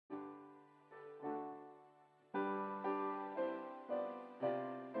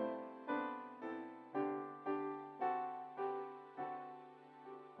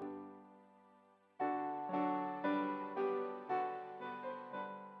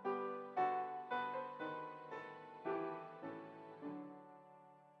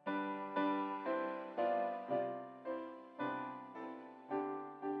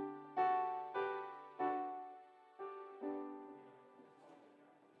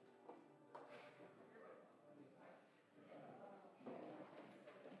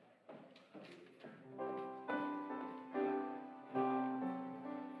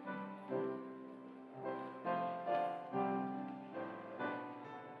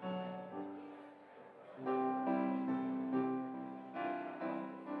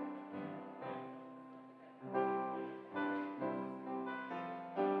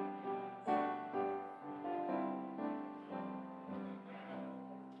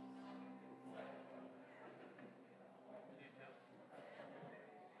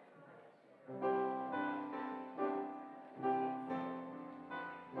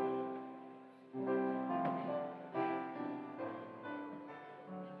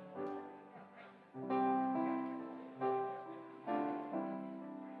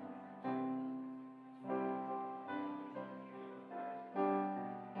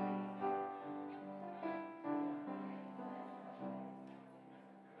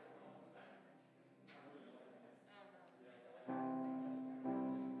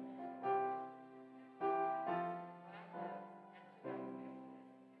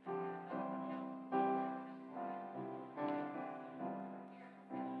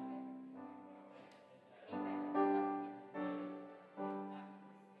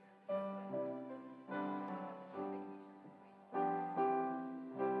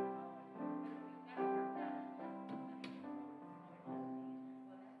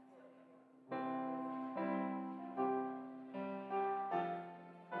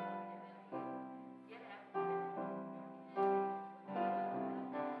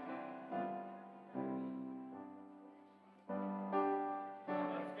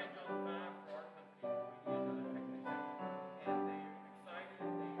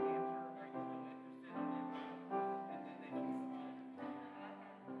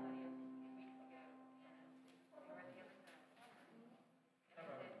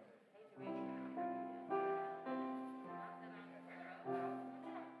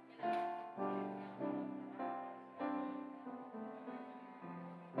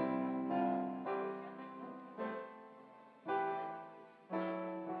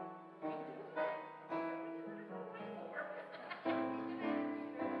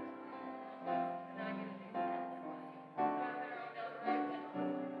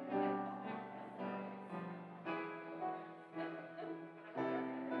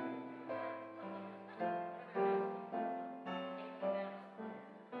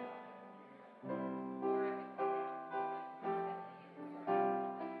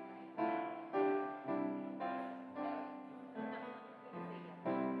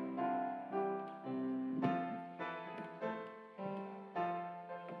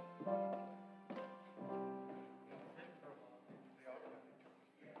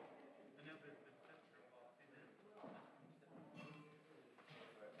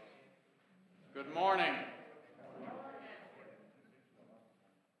Good morning.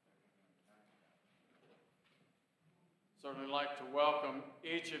 Certainly like to welcome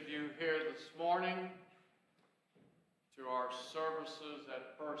each of you here this morning to our services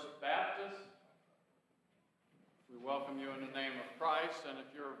at First Baptist. We welcome you in the name of Christ, and if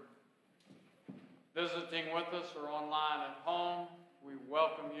you're visiting with us or online at home, we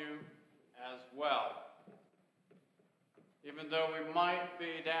welcome you as well. Even though we might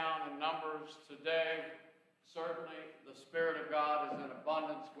be down in numbers today, certainly the Spirit of God is in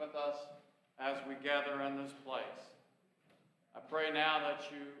abundance with us as we gather in this place. I pray now that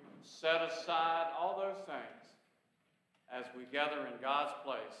you set aside all those things as we gather in God's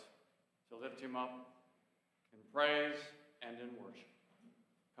place to lift him up in praise and in worship.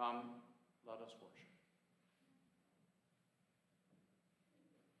 Come, let us worship.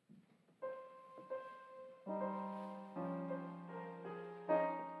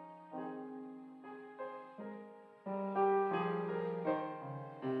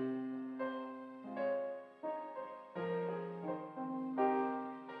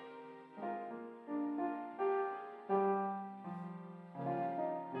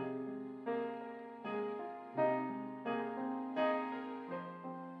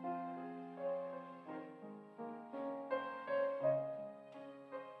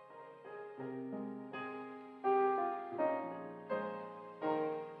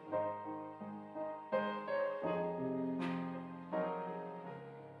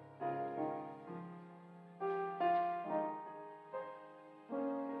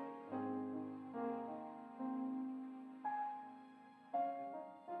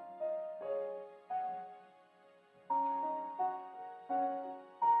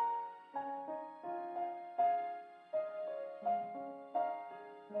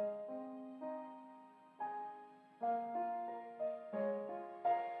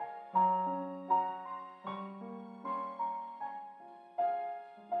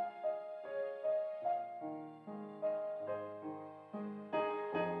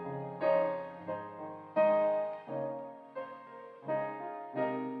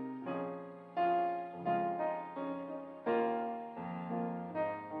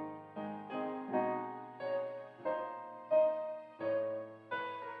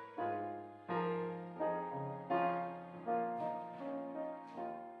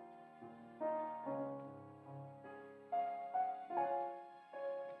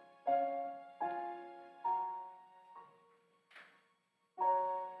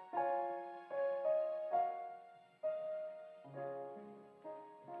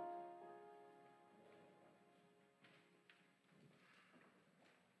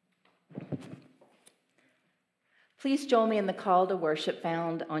 Please join me in the call to worship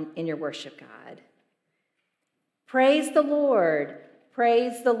found in your worship guide. Praise the Lord,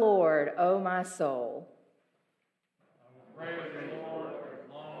 O my soul. I will praise the Lord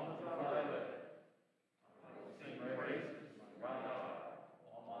as long as I live. I will sing praises to my God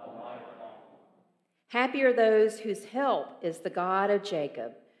all my life long. Happy are those whose help is the God of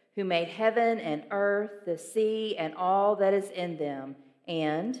Jacob, who made heaven and earth, the sea, and all that is in them,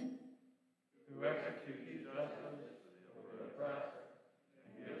 and who executes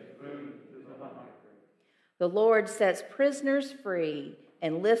the Lord sets prisoners free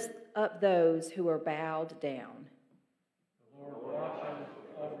and lifts up those who are bowed down. The Lord watches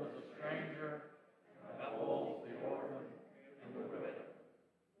over the stranger and upholds the orphan and the widow.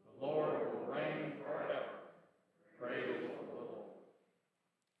 The Lord will reign forever. Praise the Lord.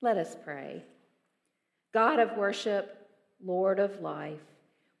 Let us pray. God of worship, Lord of life,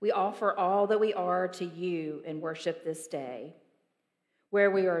 we offer all that we are to you in worship this day. Where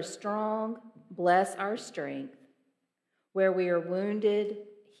we are strong, bless our strength. Where we are wounded,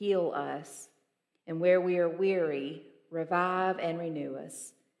 heal us. And where we are weary, revive and renew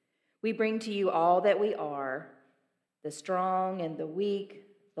us. We bring to you all that we are, the strong and the weak,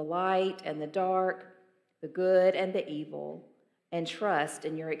 the light and the dark, the good and the evil, and trust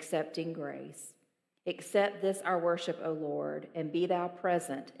in your accepting grace. Accept this our worship, O Lord, and be thou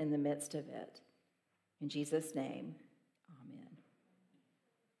present in the midst of it. In Jesus' name.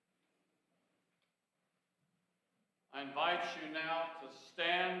 I invite you now to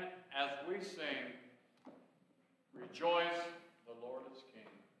stand as we sing, Rejoice, the Lord is King.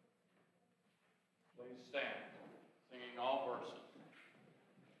 Please stand, singing all verses.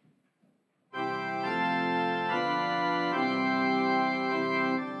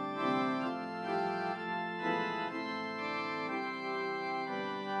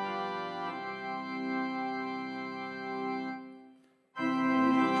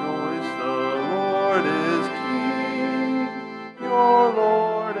 Your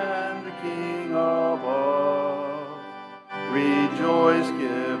Lord and the King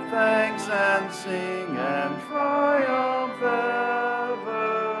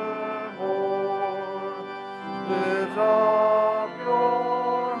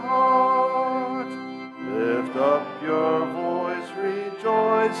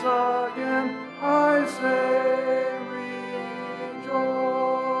rejoice again, I say rejoice.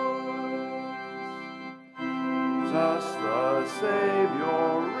 Jesus the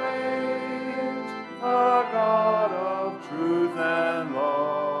Savior reigns, the God of truth and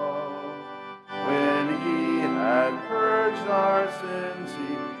love. When he had purged our sins,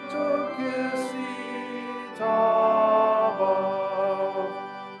 he took his seat above.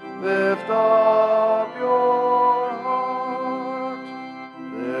 Lift up your heart,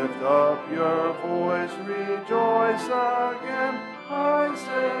 lift up your voice, rejoice again, I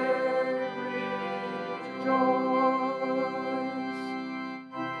say rejoice.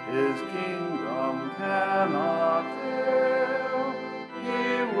 His kingdom cannot fail, he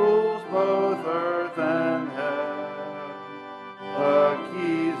rules both earth and hell. The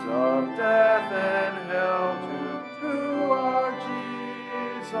keys of death and hell to our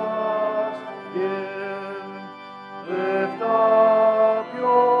Jesus give. Lift up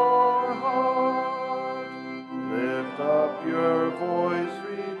your heart, lift up your voice,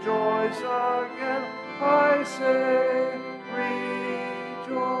 rejoice again, I say rejoice.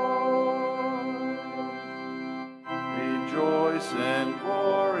 Rejoice in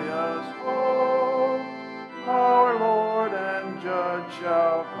glorious hope, our Lord and Judge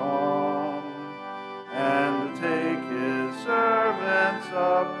shall come, and take his servants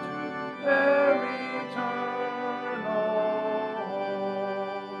up to their eternal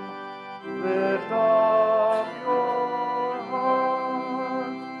home. Lift up your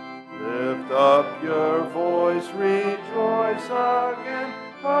heart, lift up your voice, rejoice again,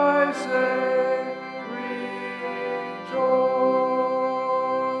 I say rejoice.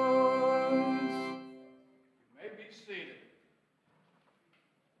 You may be seated.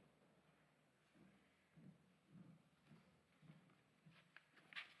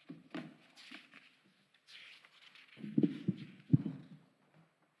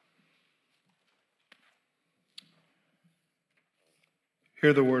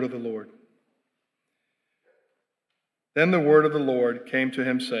 Hear the word of the Lord. Then the word of the Lord came to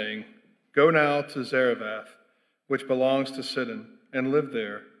him, saying, Go now to Zarephath, which belongs to Sidon, and live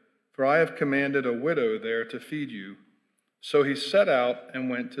there, for I have commanded a widow there to feed you. So he set out and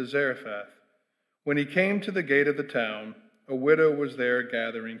went to Zarephath. When he came to the gate of the town, a widow was there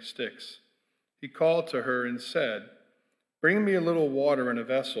gathering sticks. He called to her and said, Bring me a little water in a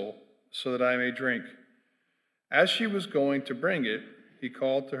vessel, so that I may drink. As she was going to bring it, he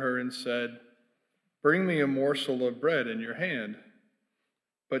called to her and said, Bring me a morsel of bread in your hand.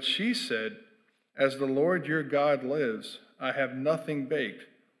 But she said, As the Lord your God lives, I have nothing baked,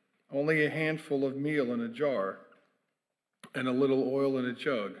 only a handful of meal in a jar, and a little oil in a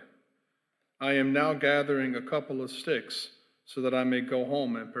jug. I am now gathering a couple of sticks, so that I may go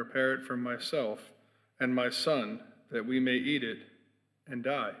home and prepare it for myself and my son, that we may eat it and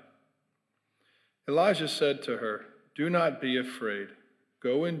die. Elijah said to her, Do not be afraid.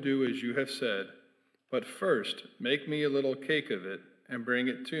 Go and do as you have said, but first make me a little cake of it and bring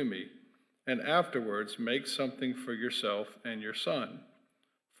it to me, and afterwards make something for yourself and your son.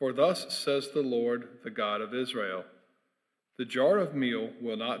 For thus says the Lord, the God of Israel, The jar of meal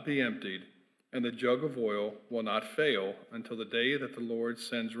will not be emptied, and the jug of oil will not fail until the day that the Lord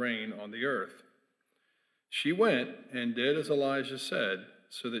sends rain on the earth. She went and did as Elijah said,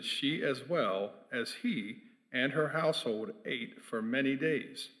 so that she as well as he and her household ate for many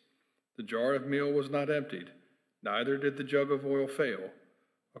days. The jar of meal was not emptied, neither did the jug of oil fail,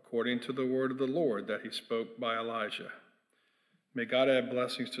 according to the word of the Lord that he spoke by Elijah. May God add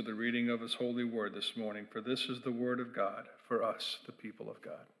blessings to the reading of his holy word this morning, for this is the word of God for us, the people of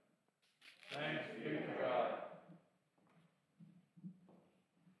God. Thanks be to God.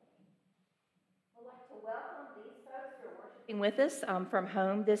 I'd like to welcome these folks who are worshiping with us from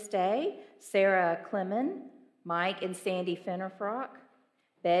home this day. Sarah Clemon, Mike and Sandy Fennerfrock,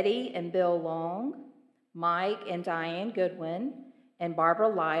 Betty and Bill Long, Mike and Diane Goodwin, and Barbara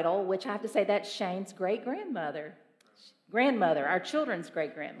Lytle, which I have to say that's Shane's great-grandmother. Grandmother, our children's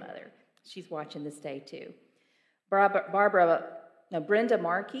great-grandmother. She's watching this day too. Brenda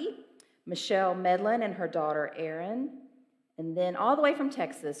Markey, Michelle Medlin and her daughter Erin, and then all the way from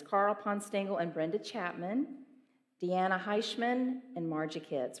Texas, Carl Ponstingle and Brenda Chapman, Deanna Heischman, and Margie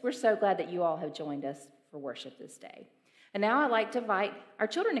Kitts. We're so glad that you all have joined us for worship this day. And now I'd like to invite our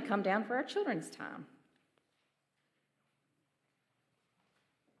children to come down for our children's time.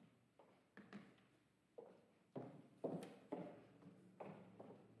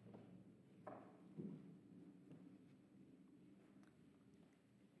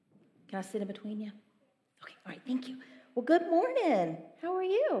 Can I sit in between you? Okay, all right, thank you. Well, good morning. How are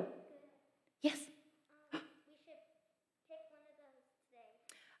you? Yes. We should pick one of those today.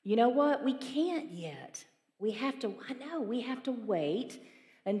 You know what? We can't yet. We have to wait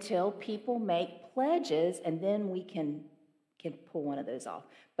until people make pledges, and then we can pull one of those off.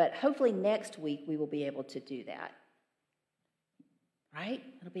 But hopefully next week we will be able to do that. Right?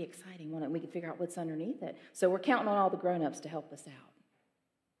 It'll be exciting, won't it? We can figure out what's underneath it. So we're counting on all the grown-ups to help us out.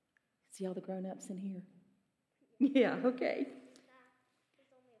 See all the grown-ups in here? Yeah, okay.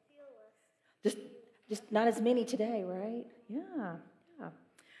 Just not as many today, right? Yeah.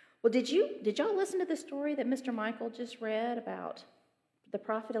 Well, did y'all listen to the story that Mr. Michael just read about the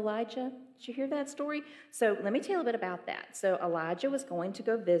prophet Elijah? Did you hear that story? So let me tell you a bit about that. So Elijah was going to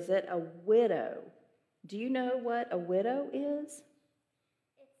go visit a widow. Do you know what a widow is?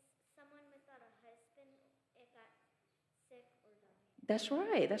 It's someone without a husband that got sick or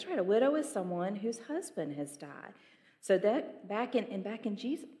died. That's right. A widow is someone whose husband has died. So that back in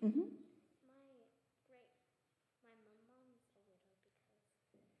Jesus. Mm-hmm.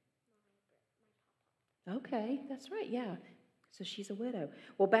 Okay, that's right, yeah. So she's a widow.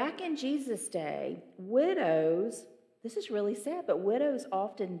 Well, back in Jesus' day, widows, this is really sad, but widows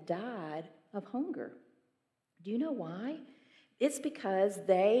often died of hunger. Do you know why? It's because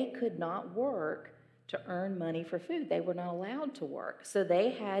they could not work to earn money for food. They were not allowed to work. So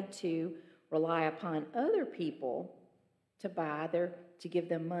they had to rely upon other people to give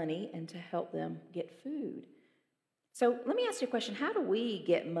them money and to help them get food. So let me ask you a question. How do we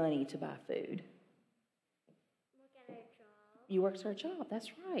get money to buy food? You worked her job,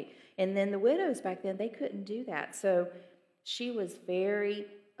 that's right. And then the widows back then, they couldn't do that. So she was very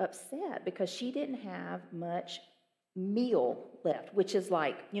upset because she didn't have much meal left, which is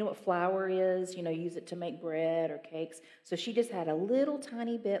like, you know what flour is? Use it to make bread or cakes. So she just had a little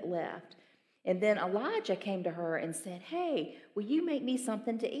tiny bit left. And then Elijah came to her and said, "Hey, will you make me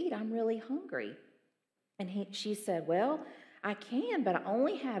something to eat? I'm really hungry." And she said, "Well, I can, but I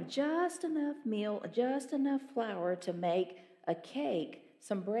only have just enough meal, just enough flour to make a cake,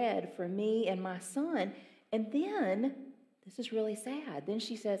 some bread for me and my son. And then," this is really sad, then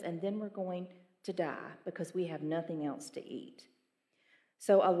she says, "and then we're going to die because we have nothing else to eat."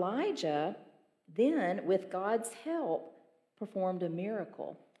 So Elijah then, with God's help, performed a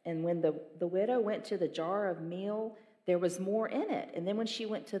miracle. And when the widow went to the jar of meal, there was more in it. And then when she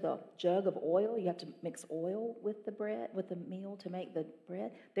went to the jug of oil, you have to mix oil with the bread, with the meal to make the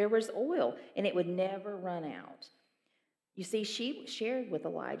bread, there was oil, and it would never run out. You see, she shared with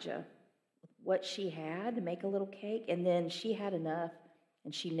Elijah what she had to make a little cake, and then she had enough,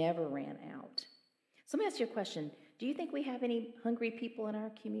 and she never ran out. So let me ask you a question. Do you think we have any hungry people in our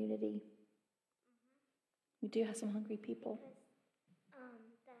community? We do have some hungry people?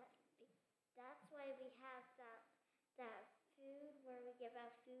 That's why we have that food where we give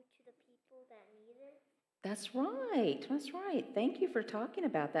out food to the people that need it. That's right. Thank you for talking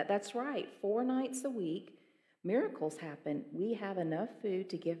about that. That's right. 4 nights a week, miracles happen. We have enough food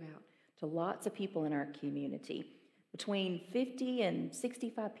to give out to lots of people in our community. Between 50 and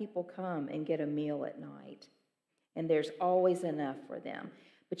 65 people come and get a meal at night, and there's always enough for them.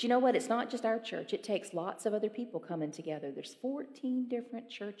 But you know what? It's not just our church. It takes lots of other people coming together. There's 14 different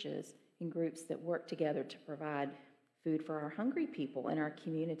churches and groups that work together to provide food for our hungry people in our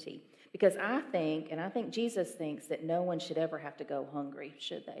community. Because I think Jesus thinks, that no one should ever have to go hungry,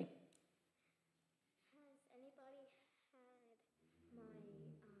 should they? Has anybody had my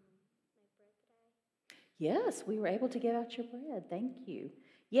bread today? Yes, we were able to get out your bread. Thank you.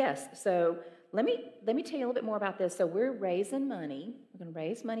 Yes, so let me tell you a little bit more about this. So we're raising money. We're going to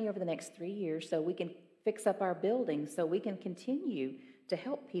raise money over the next 3 years so we can fix up our building, so we can continue to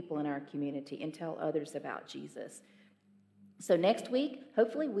help people in our community and tell others about Jesus. So next week,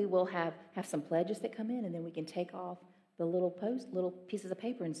 hopefully we will have some pledges that come in, and then we can take off the little pieces of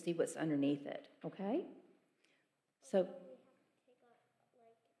paper and see what's underneath it, okay? So We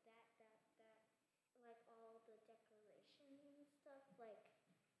have to take off like all the decorations and stuff, like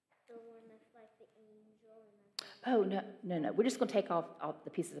the one that's like the angel and then. Oh, no. We're just going to take off the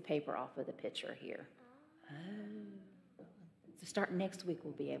pieces of paper off of the picture here. Oh. So starting next week,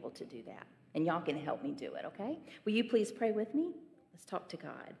 we'll be able to do that. And y'all can help me do it, okay? Will you please pray with me? Let's talk to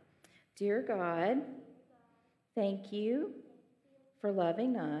God. Dear God, thank you for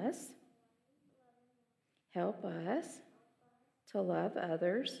loving us. Help us to love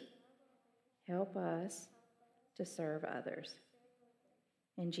others. Help us to serve others.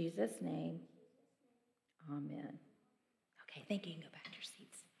 In Jesus' name, amen. Okay, thank you. You can go back to your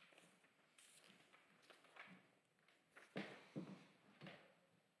seats.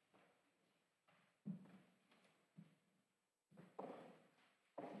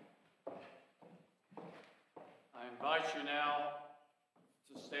 I invite you now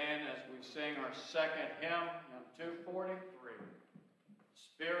to stand. sing our second hymn, hymn 243.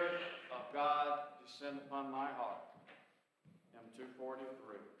 Spirit of God, descend upon my heart. Hymn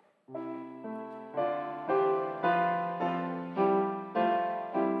 243.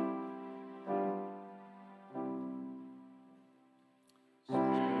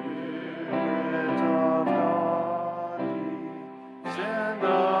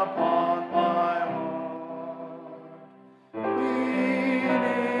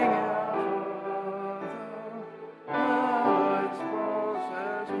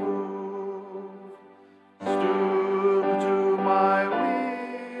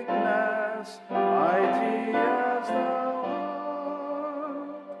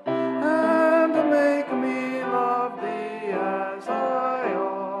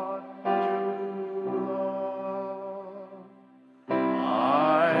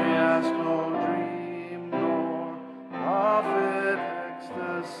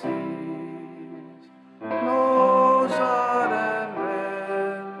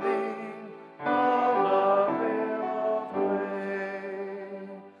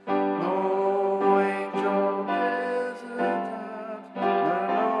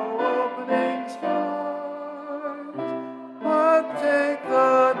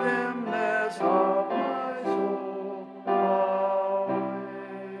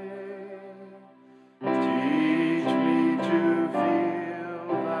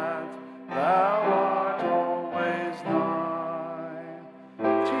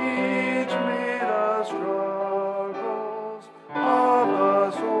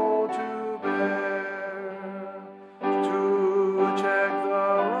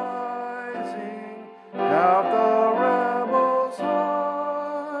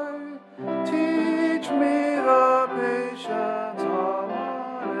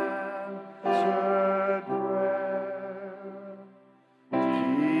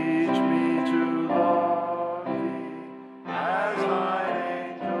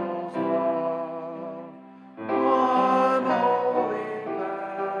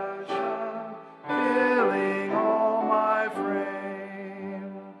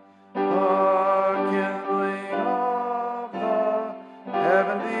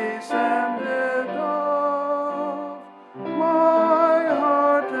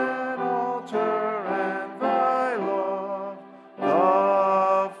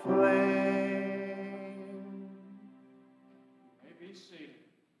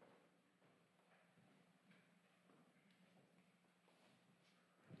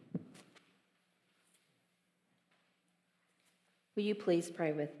 Will you please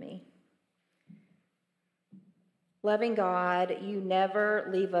pray with me? Loving God, you never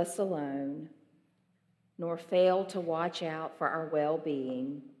leave us alone, nor fail to watch out for our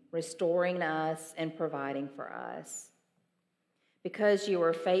well-being, restoring us and providing for us. Because you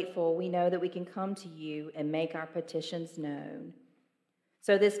are faithful, we know that we can come to you and make our petitions known.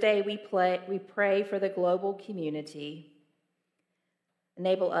 So this day we pray for the global community.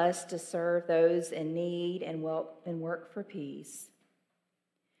 Enable us to serve those in need and work for peace.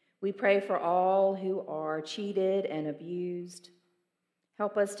 We pray for all who are cheated and abused.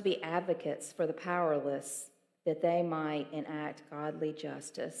 Help us to be advocates for the powerless, that they might enact godly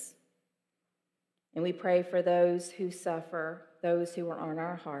justice. And we pray for those who suffer, those who are on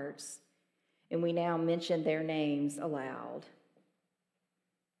our hearts, and we now mention their names aloud.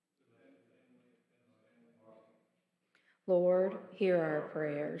 Lord, hear our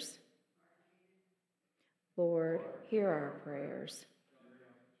prayers. Lord, hear our prayers.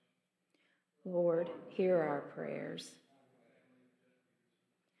 Lord, hear our prayers.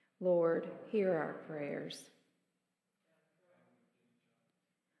 Lord, hear our prayers.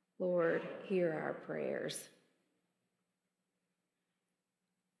 Lord, hear our prayers.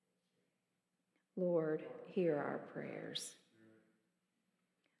 Lord, hear our prayers.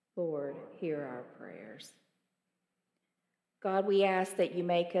 Lord, hear our prayers. God, we ask that you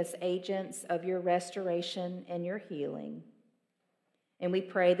make us agents of your restoration and your healing. And we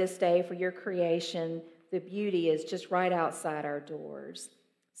pray this day for your creation. The beauty is just right outside our doors.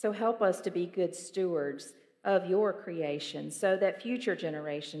 So help us to be good stewards of your creation so that future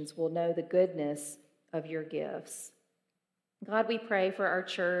generations will know the goodness of your gifts. God, we pray for our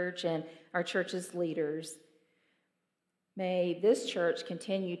church and our church's leaders. May this church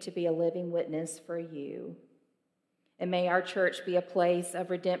continue to be a living witness for you. And may our church be a place of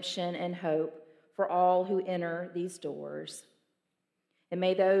redemption and hope for all who enter these doors. And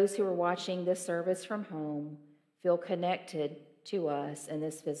may those who are watching this service from home feel connected to us in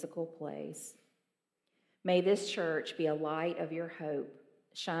this physical place. May this church be a light of your hope,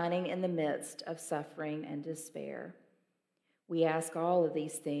 shining in the midst of suffering and despair. We ask all of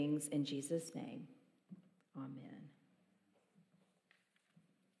these things in Jesus' name. Amen.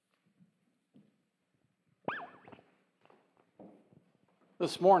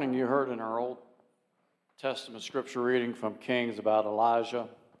 This morning you heard in our Old Testament scripture reading from Kings about Elijah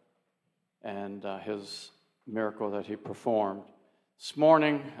and his miracle that he performed. This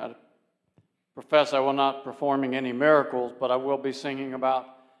morning, I profess I will not be performing any miracles, but I will be singing about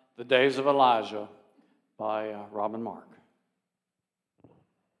the days of Elijah by Robin Mark.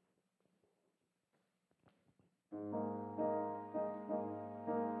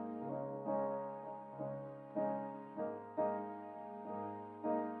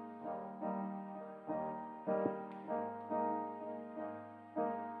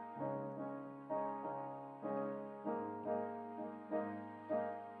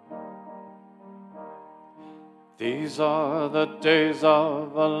 These are the days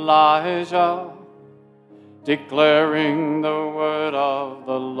of Elijah, declaring the word of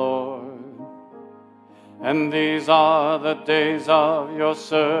the Lord. And these are the days of your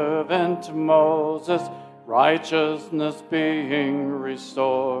servant Moses, righteousness being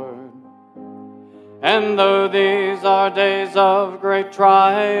restored. And though these are days of great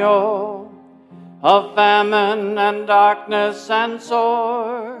trial, of famine and darkness and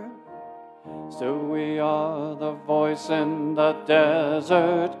sword, still we are the voice in the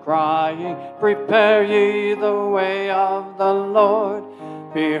desert crying, prepare ye the way of the Lord.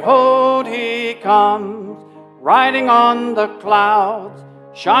 Behold, he comes, riding on the clouds,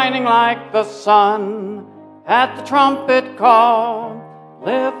 shining like the sun. At the trumpet call,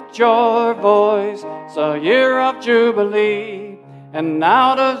 lift your voice, it's a year of jubilee, and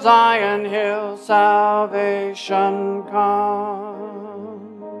out of Zion hill salvation comes.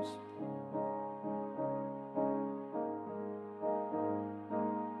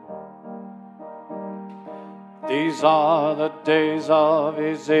 These are the days of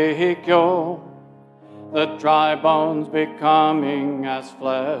Ezekiel, the dry bones becoming as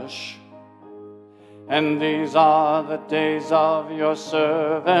flesh. And these are the days of your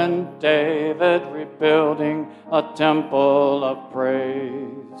servant David, rebuilding a temple of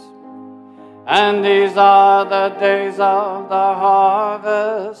praise. And these are the days of the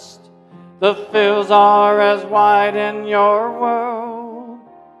harvest, the fields are as white in your world,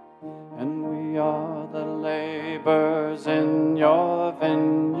 and we are the laborers in your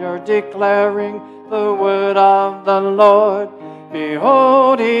vineyard, declaring the word of the Lord.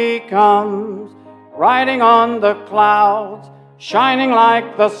 Behold, he comes, riding on the clouds, shining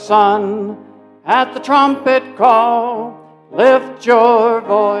like the sun. At the trumpet call, lift your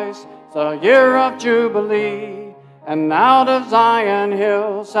voice, it's a year of jubilee, and out of Zion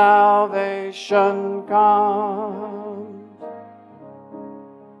hill salvation comes.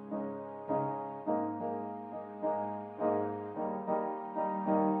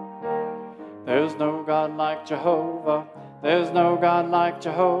 There's no God like Jehovah, there's no God like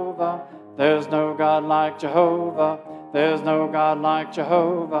Jehovah, there's no God like Jehovah, there's no God like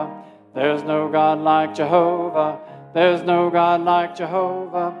Jehovah, there's no God like Jehovah, there's no God like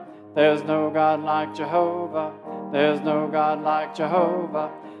Jehovah, there's no God like Jehovah, there's no God like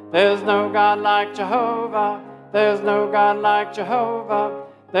Jehovah, there's no God like Jehovah, there's no God like Jehovah,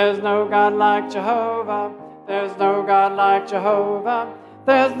 there's no God like Jehovah, there's no God like Jehovah,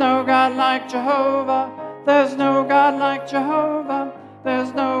 there's no God like Jehovah, there's no God like Jehovah,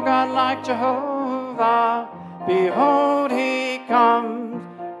 there's no God like Jehovah. Behold, he comes,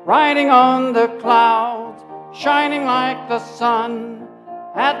 riding on the clouds, shining like the sun.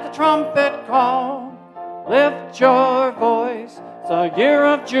 At the trumpet call, lift your voice, it's a year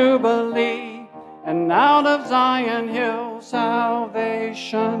of jubilee, and out of Zion hill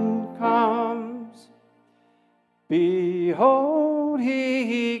salvation comes. Behold,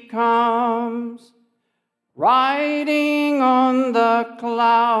 he comes, riding on the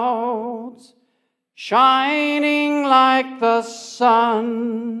clouds, shining like the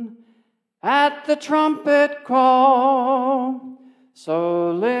sun. At the trumpet call,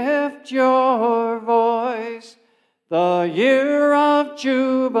 so lift your voice, the year of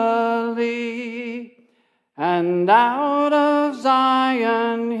jubilee, and out of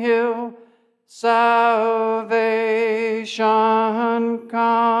Zion hill salvation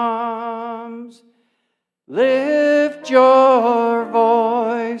comes. Lift your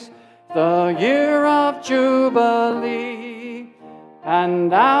voice, the year of jubilee,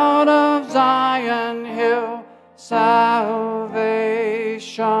 and out of Zion hill salvation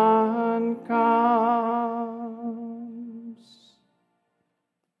comes.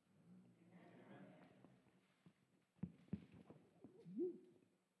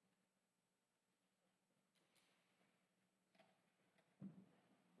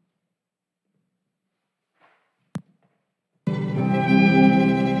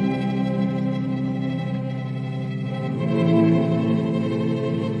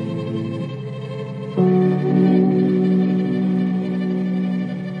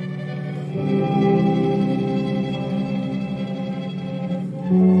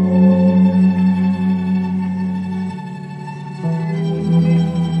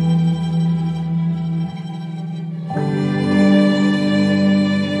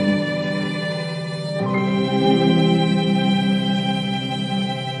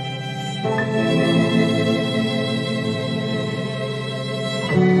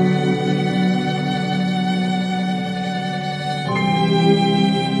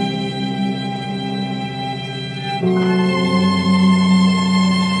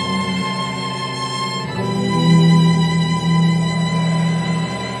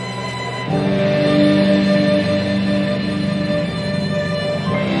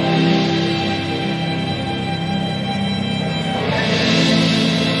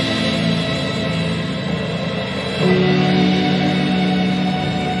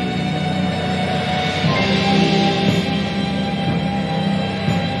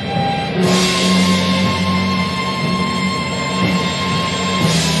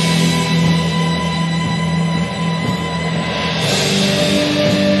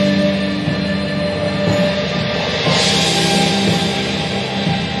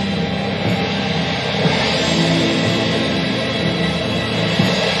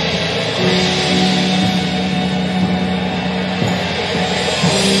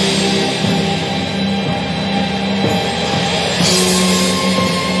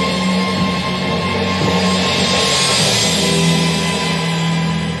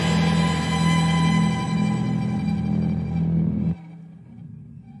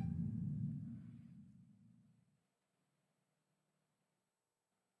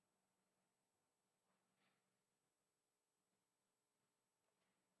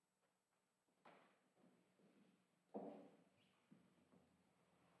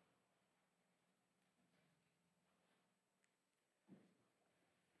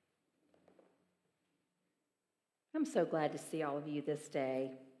 I'm so glad to see all of you this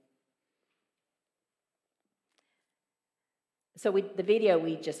day. So the video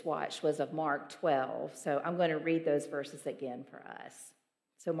we just watched was of Mark 12, so I'm going to read those verses again for us.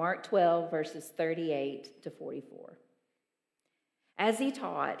 So Mark 12, verses 38 to 44. As he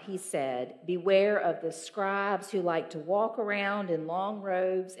taught, he said, "Beware of the scribes who like to walk around in long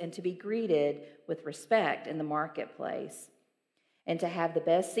robes and to be greeted with respect in the marketplace, and to have the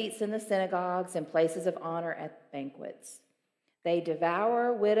best seats in the synagogues and places of honor at banquets. They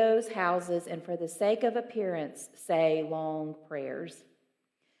devour widows' houses and for the sake of appearance say long prayers.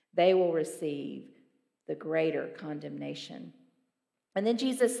 They will receive the greater condemnation." And then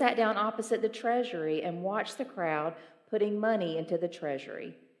Jesus sat down opposite the treasury and watched the crowd putting money into the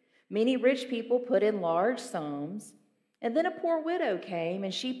treasury. Many rich people put in large sums, and then a poor widow came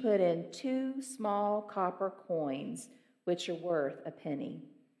and she put in 2 small copper coins, which are worth a penny.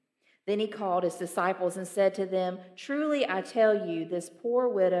 Then he called his disciples and said to them, "Truly I tell you, this poor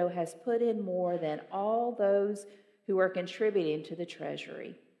widow has put in more than all those who are contributing to the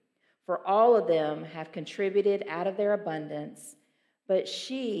treasury. For all of them have contributed out of their abundance, but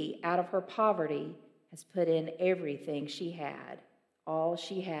she, out of her poverty, has put in everything she had, all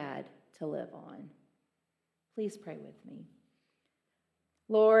she had to live on." Please pray with me.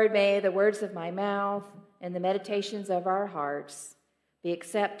 Lord, may the words of my mouth and the meditations of our hearts be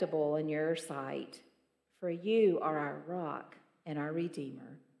acceptable in your sight, for you are our rock and our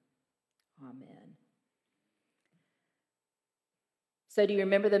Redeemer. Amen. So do you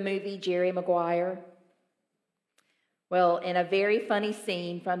remember the movie Jerry Maguire? Well, in a very funny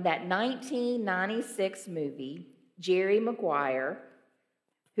scene from that 1996 movie, Jerry Maguire,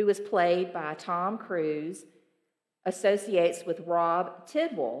 who was played by Tom Cruise, associates with Rob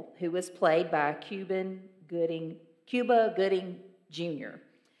Tidwell, who was played by Cuba Gooding Jr.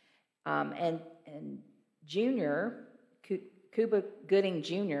 And Cuba Gooding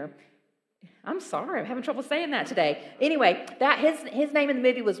Jr., I'm sorry, I'm having trouble saying that today. Anyway, that his name in the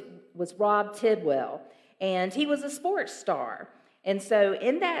movie was Rob Tidwell, and he was a sports star. And so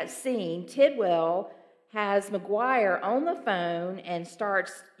in that scene, Tidwell has Maguire on the phone and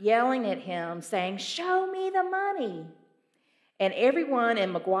starts yelling at him, saying, "Show me the money." And everyone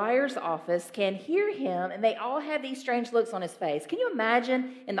in Maguire's office can hear him, and they all have these strange looks on his face. Can you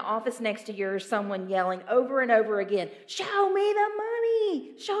imagine in the office next to yours someone yelling over and over again, "Show me the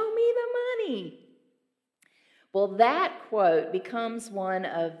money! Show me the money!" Well, that quote becomes one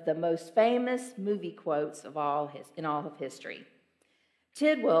of the most famous movie quotes in all of history.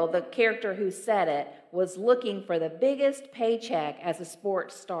 Tidwell, the character who said it, was looking for the biggest paycheck as a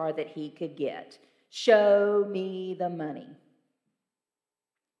sports star that he could get. Show me the money.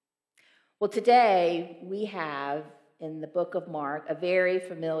 Well, today we have in the book of Mark a very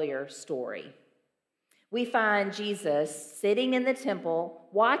familiar story. We find Jesus sitting in the temple,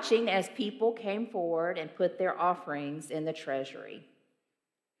 watching as people came forward and put their offerings in the treasury.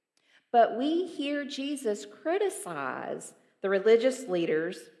 But we hear Jesus criticize the religious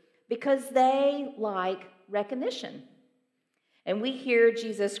leaders because they like recognition. And we hear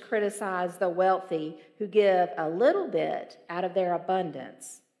Jesus criticize the wealthy who give a little bit out of their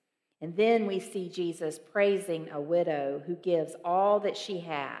abundance. And then we see Jesus praising a widow who gives all that she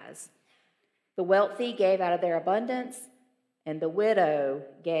has. The wealthy gave out of their abundance, and the widow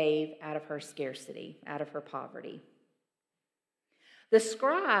gave out of her scarcity, out of her poverty. The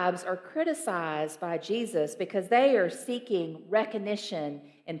scribes are criticized by Jesus because they are seeking recognition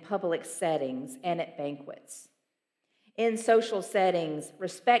in public settings and at banquets. In social settings,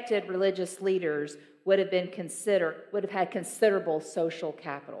 respected religious leaders would have had considerable social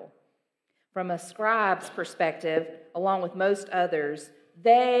capital. From a scribe's perspective, along with most others,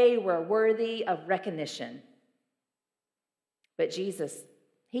 they were worthy of recognition. But Jesus,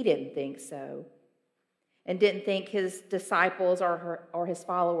 he didn't think so, and didn't think his disciples or his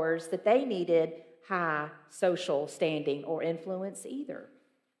followers that they needed high social standing or influence either.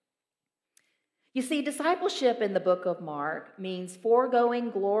 You see, discipleship in the book of Mark means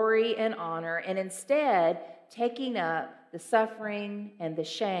foregoing glory and honor and instead taking up the suffering and the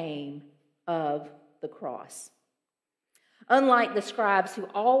shame of the cross. Unlike the scribes who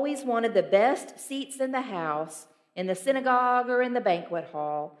always wanted the best seats in the house, in the synagogue, or in the banquet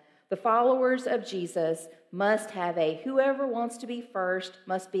hall, the followers of Jesus must have a whoever wants to be first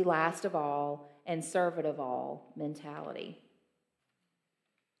must be last of all and servant of all mentality.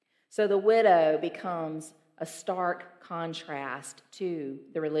 So the widow becomes a stark contrast to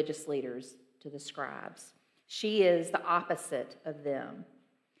the religious leaders, to the scribes. She is the opposite of them.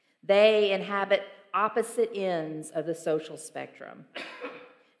 They inhabit opposite ends of the social spectrum.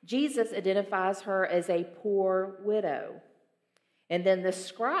 Jesus identifies her as a poor widow. And then the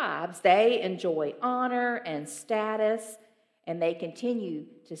scribes, they enjoy honor and status, and they continue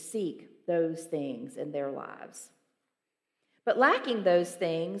to seek those things in their lives. But lacking those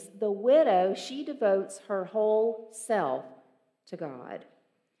things, the widow, she devotes her whole self to God.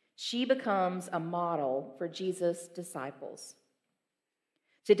 She becomes a model for Jesus' disciples.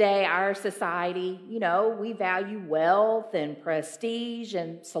 Today, our society, we value wealth and prestige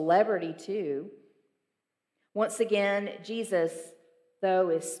and celebrity too. Once again, Jesus, though,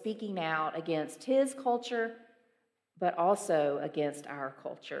 is speaking out against his culture, but also against our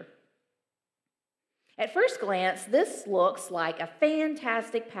culture. At first glance, this looks like a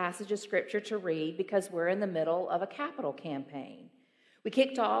fantastic passage of Scripture to read because we're in the middle of a capital campaign. We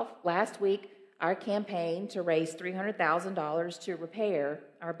kicked off last week our campaign to raise $300,000 to repair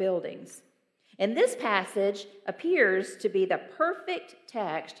our buildings. And this passage appears to be the perfect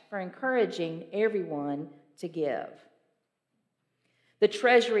text for encouraging everyone to give. The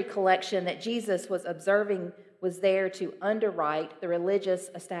treasury collection that Jesus was observing was there to underwrite the religious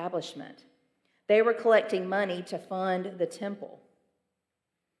establishment. They were collecting money to fund the temple.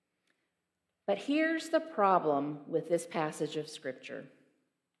 But here's the problem with this passage of Scripture.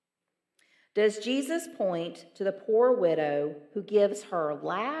 Does Jesus point to the poor widow who gives her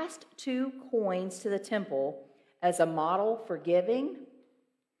last 2 coins to the temple as a model for giving?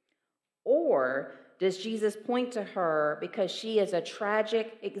 Or does Jesus point to her because she is a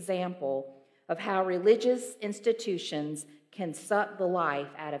tragic example of how religious institutions can suck the life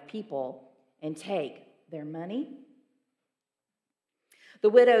out of people and take their money? The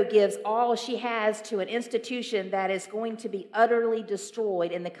widow gives all she has to an institution that is going to be utterly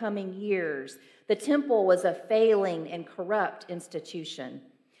destroyed in the coming years. The temple was a failing and corrupt institution.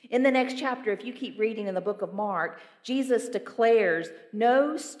 In the next chapter, if you keep reading in the book of Mark, Jesus declares,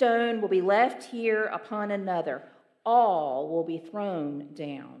 "No stone will be left here upon another. All will be thrown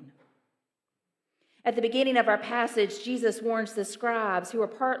down." At the beginning of our passage, Jesus warns the scribes who are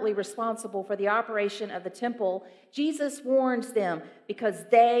partly responsible for the operation of the temple. Jesus warns them because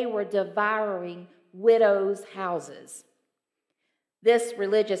they were devouring widows' houses. This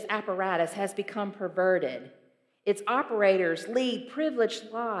religious apparatus has become perverted. Its operators lead privileged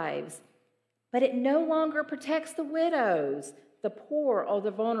lives, but it no longer protects the widows, the poor, or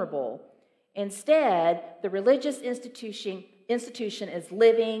the vulnerable. Instead, the religious institution is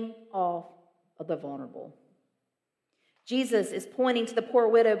living off of the vulnerable. Jesus is pointing to the poor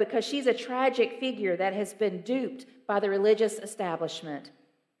widow because she's a tragic figure that has been duped by the religious establishment.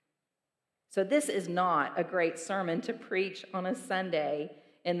 So this is not a great sermon to preach on a Sunday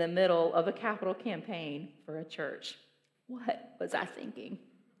in the middle of a capital campaign for a church. What was I thinking?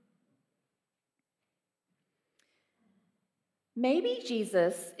 Maybe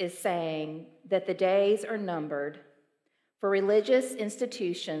Jesus is saying that the days are numbered for religious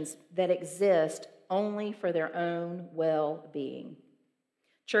institutions that exist only for their own well-being.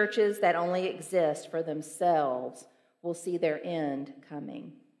 Churches that only exist for themselves will see their end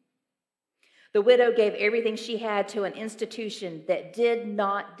coming. The widow gave everything she had to an institution that did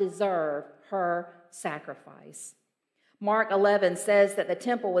not deserve her sacrifice. Mark 11 says that the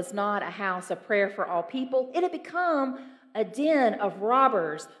temple was not a house of prayer for all people. It had become a den of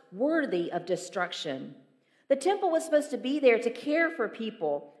robbers worthy of destruction. The temple was supposed to be there to care for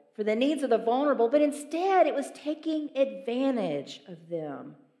people, for the needs of the vulnerable, but instead it was taking advantage of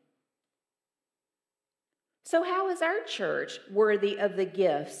them. So how is our church worthy of the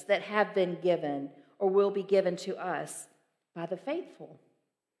gifts that have been given or will be given to us by the faithful?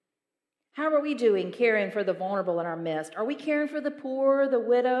 How are we doing caring for the vulnerable in our midst? Are we caring for the poor, the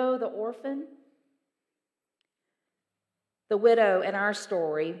widow, the orphan? The widow in our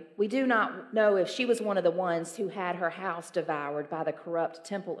story, we do not know if she was one of the ones who had her house devoured by the corrupt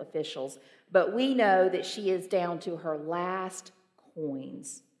temple officials, but we know that she is down to her last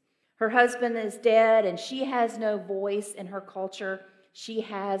coins. Her husband is dead, and she has no voice in her culture. She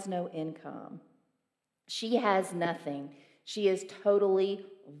has no income. She has nothing. She is totally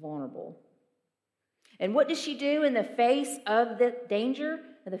vulnerable. And what does she do in the face of the danger,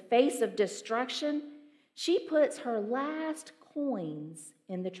 in the face of destruction? She puts her last coins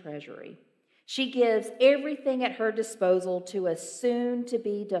in the treasury. She gives everything at her disposal to a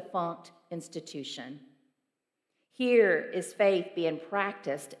soon-to-be defunct institution. Here is faith being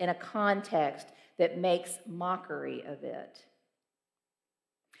practiced in a context that makes mockery of it.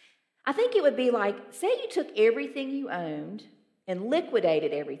 I think it would be like, say you took everything you owned and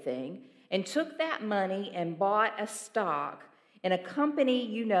liquidated everything and took that money and bought a stock in a company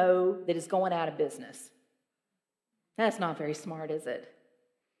you know that is going out of business. That's not very smart, is it?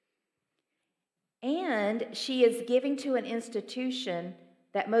 And she is giving to an institution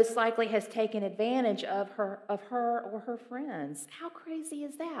that most likely has taken advantage of her or her friends. How crazy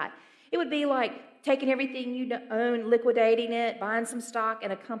is that? It would be like taking everything you own, liquidating it, buying some stock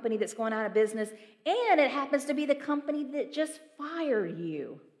in a company that's going out of business, and it happens to be the company that just fired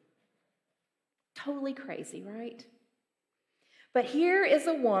you. Totally crazy, right? But here is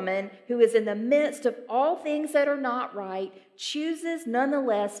a woman who is in the midst of all things that are not right, chooses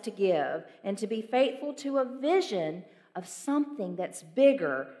nonetheless to give and to be faithful to a vision of something that's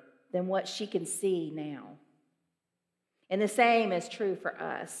bigger than what she can see now. And the same is true for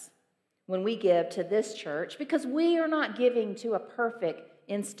us when we give to this church, because we are not giving to a perfect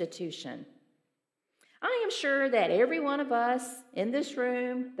institution. I am sure that every one of us in this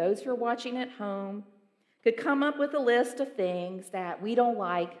room, those who are watching at home, could come up with a list of things that we don't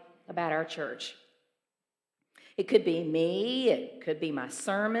like about our church. It could be me, it could be my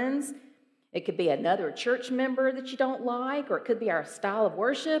sermons, it could be another church member that you don't like, or it could be our style of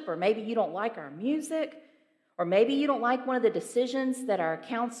worship, or maybe you don't like our music, or maybe you don't like one of the decisions that our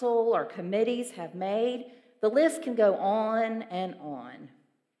council or committees have made. The list can go on and on.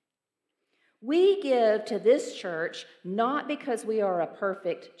 We give to this church not because we are a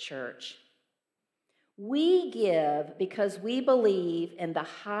perfect church. We give because we believe in the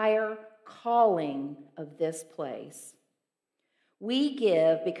higher calling of this place. We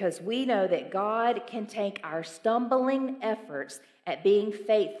give because we know that God can take our stumbling efforts at being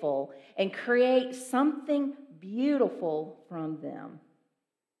faithful and create something beautiful from them.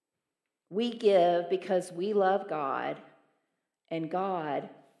 We give because we love God, and God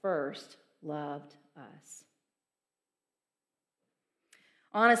first loved us.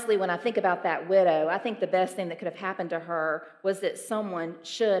 Honestly, when I think about that widow, I think the best thing that could have happened to her was that someone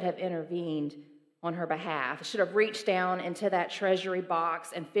should have intervened on her behalf, should have reached down into that treasury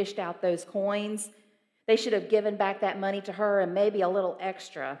box and fished out those coins. They should have given back that money to her and maybe a little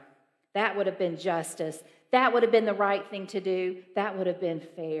extra. That would have been justice. That would have been the right thing to do. That would have been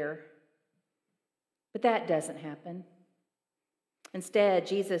fair. But that doesn't happen. Instead,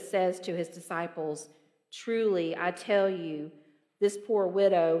 Jesus says to his disciples, "Truly, I tell you, this poor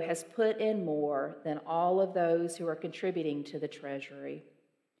widow has put in more than all of those who are contributing to the treasury.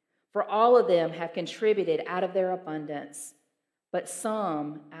 For all of them have contributed out of their abundance, but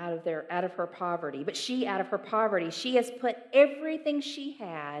some out of her poverty. But she, out of her poverty, she has put everything she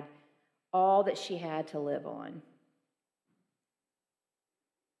had, all that she had to live on."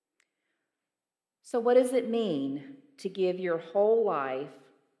 So what does it mean to give your whole life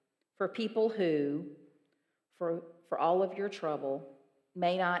for people who, for all of your trouble,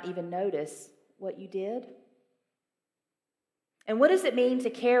 may not even notice what you did? And what does it mean to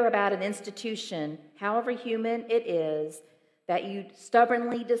care about an institution, however human it is, that you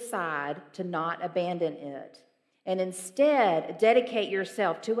stubbornly decide to not abandon it, and instead dedicate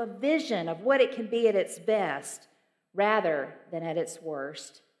yourself to a vision of what it can be at its best rather than at its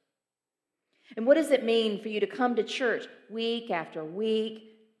worst? And what does it mean for you to come to church week after week,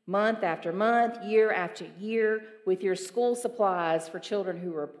 month after month, year after year, with your school supplies for children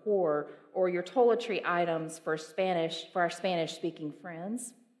who are poor, or your toiletry items for our Spanish-speaking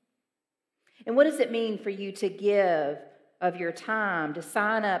friends? And what does it mean for you to give of your time, to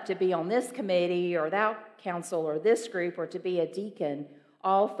sign up to be on this committee or that council or this group, or to be a deacon,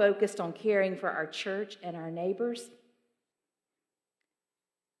 all focused on caring for our church and our neighbors?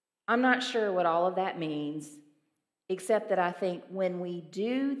 I'm not sure what all of that means, except that I think when we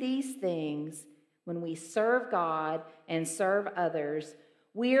do these things, when we serve God and serve others,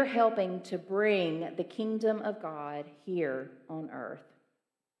 we are helping to bring the kingdom of God here on earth.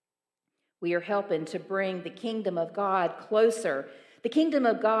 We are helping to bring the kingdom of God closer. The kingdom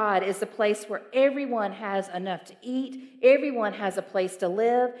of God is a place where everyone has enough to eat, everyone has a place to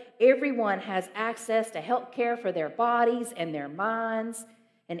live, everyone has access to health care for their bodies and their minds,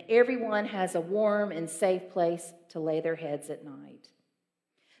 and everyone has a warm and safe place to lay their heads at night.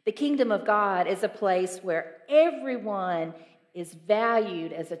 The kingdom of God is a place where everyone is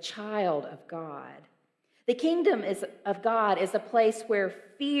valued as a child of God. The kingdom of God is a place where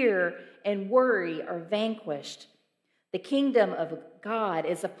fear and worry are vanquished. The kingdom of God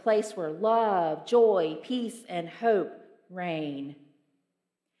is a place where love, joy, peace, and hope reign.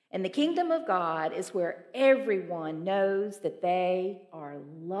 And the kingdom of God is where everyone knows that they are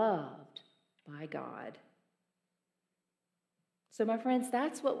loved by God. So, my friends,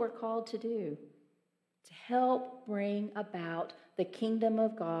 that's what we're called to do, to help bring about the kingdom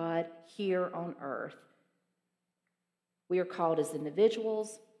of God here on earth. We are called as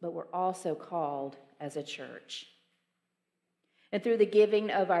individuals, but we're also called as a church. And through the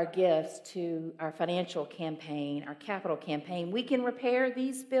giving of our gifts to our financial campaign, our capital campaign, we can repair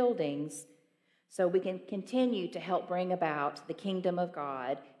these buildings so we can continue to help bring about the kingdom of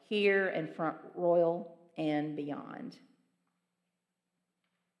God here in Front Royal and beyond.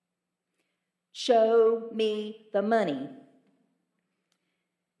 Show me the money.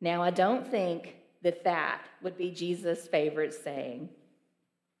 Now, I don't think that would be Jesus' favorite saying.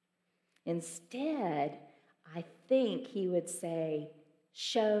 Instead, I think he would say,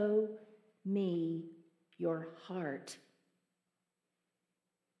 show me your heart.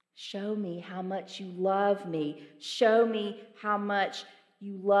 Show me how much you love me. Show me how much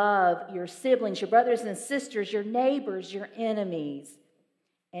you love your siblings, your brothers and sisters, your neighbors, your enemies.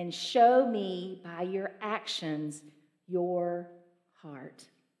 And show me by your actions your heart.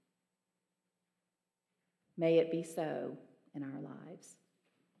 May it be so in our lives.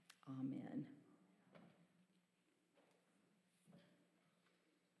 Amen.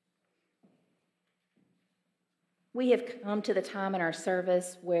 We have come to the time in our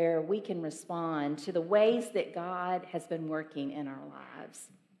service where we can respond to the ways that God has been working in our lives.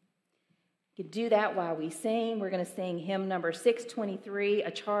 You can do that while we sing. We're going to sing hymn number 623,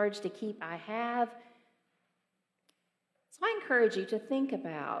 A Charge to Keep I Have. So I encourage you to think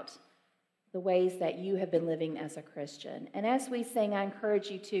about the ways that you have been living as a Christian. And as we sing, I encourage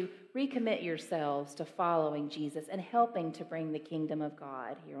you to recommit yourselves to following Jesus and helping to bring the kingdom of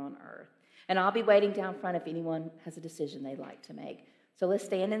God here on earth. And I'll be waiting down front if anyone has a decision they'd like to make. So let's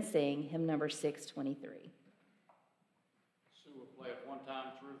stand and sing hymn number 623. Sue will play it one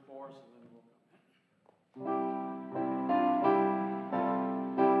time through for us, and then we'll come in.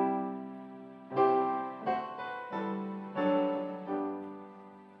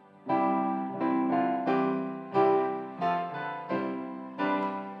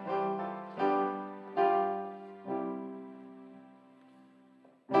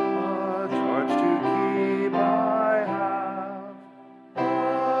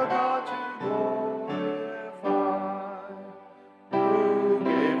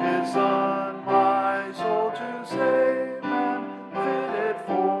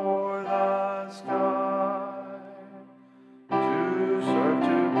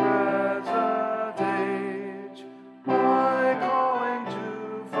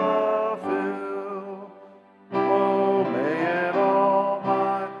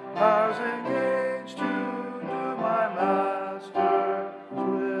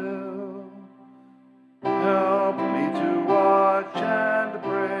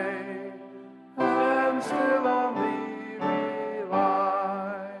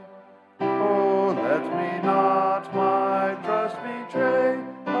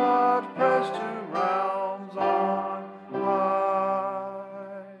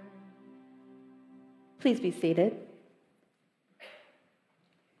 Please be seated.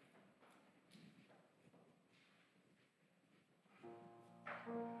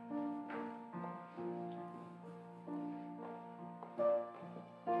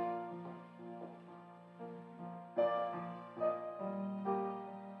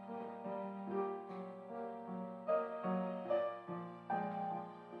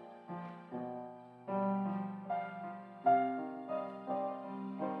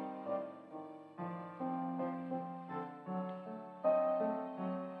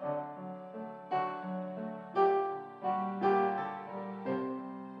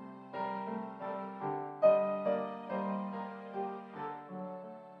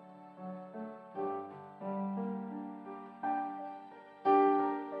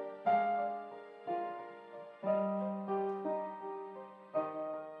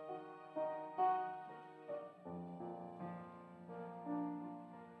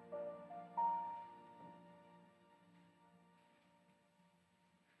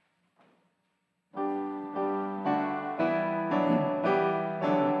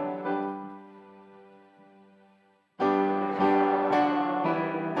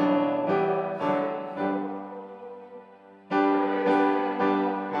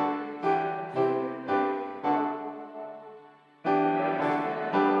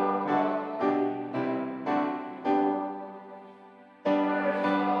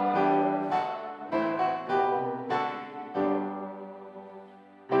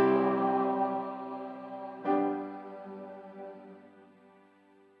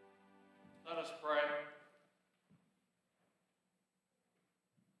 Let us pray.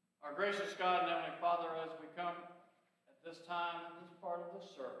 Our gracious God and Heavenly Father, as we come at this time in this part of the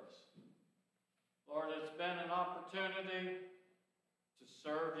service, Lord, it's been an opportunity to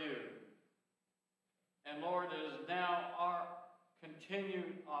serve you. And Lord, it is now our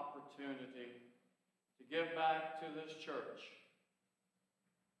continued opportunity to give back to this church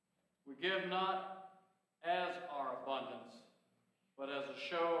We give not as our abundance, but as a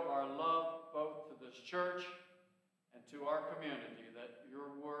show of our love both to this church and to our community, that your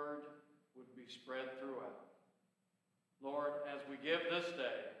word would be spread throughout. Lord, as we give this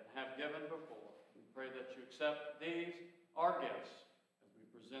day and have given before, we pray that you accept these, our gifts, as we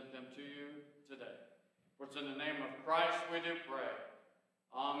present them to you today. For it's in the name of Christ we do pray.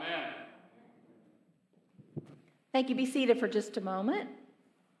 Amen. Thank you. Be seated for just a moment.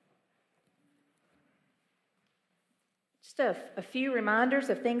 Just a few reminders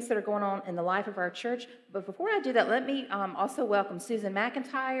of things that are going on in the life of our church. But before I do that, let me also welcome Susan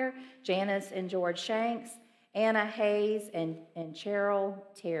McIntyre, Janice and George Shanks, Anna Hayes, and Cheryl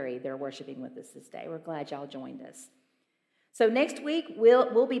Terry. They're worshiping with us this day. We're glad y'all joined us. So next week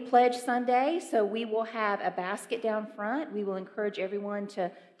will be Pledge Sunday, so we will have a basket down front. We will encourage everyone to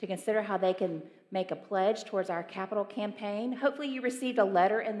consider how they can make a pledge towards our capital campaign. Hopefully you received a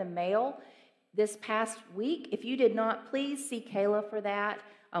letter in the mail this past week. If you did not, please see Kayla for that.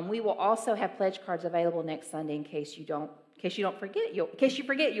 We will also have pledge cards available next Sunday in case you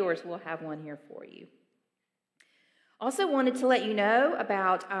forget yours. We'll have one here for you. Also wanted to let you know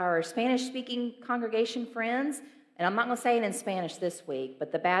about our Spanish-speaking congregation friends, and I'm not going to say it in Spanish this week,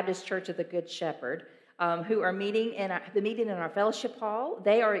 but the Baptist Church of the Good Shepherd, who are meeting in our fellowship hall.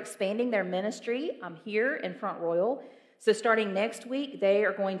 They are expanding their ministry here in Front Royal. So starting next week, they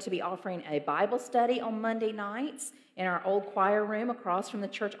are going to be offering a Bible study on Monday nights in our old choir room across from the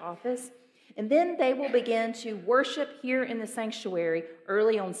church office. And then they will begin to worship here in the sanctuary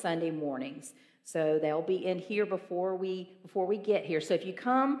early on Sunday mornings. So they'll be in here before we get here. So if you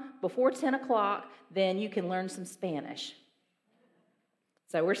come before 10 o'clock, then you can learn some Spanish.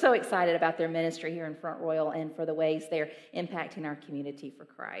 So we're so excited about their ministry here in Front Royal and for the ways they're impacting our community for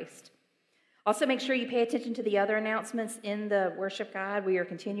Christ. Also, make sure you pay attention to the other announcements in the worship guide. We are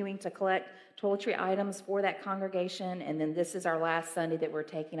continuing to collect toiletry items for that congregation, and then this is our last Sunday that we're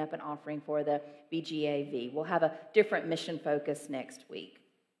taking up an offering for the BGAV. We'll have a different mission focus next week.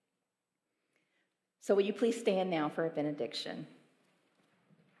 So will you please stand now for a benediction?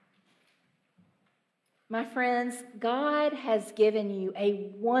 My friends, God has given you a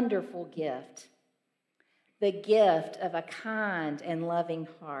wonderful gift, the gift of a kind and loving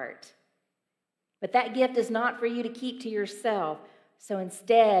heart. But that gift is not for you to keep to yourself, so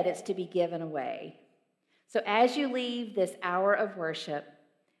instead it's to be given away. So as you leave this hour of worship,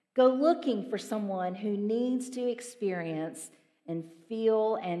 go looking for someone who needs to experience and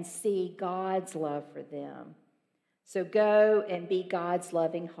feel and see God's love for them. So go and be God's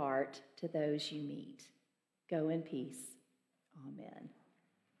loving heart to those you meet. Go in peace. Amen.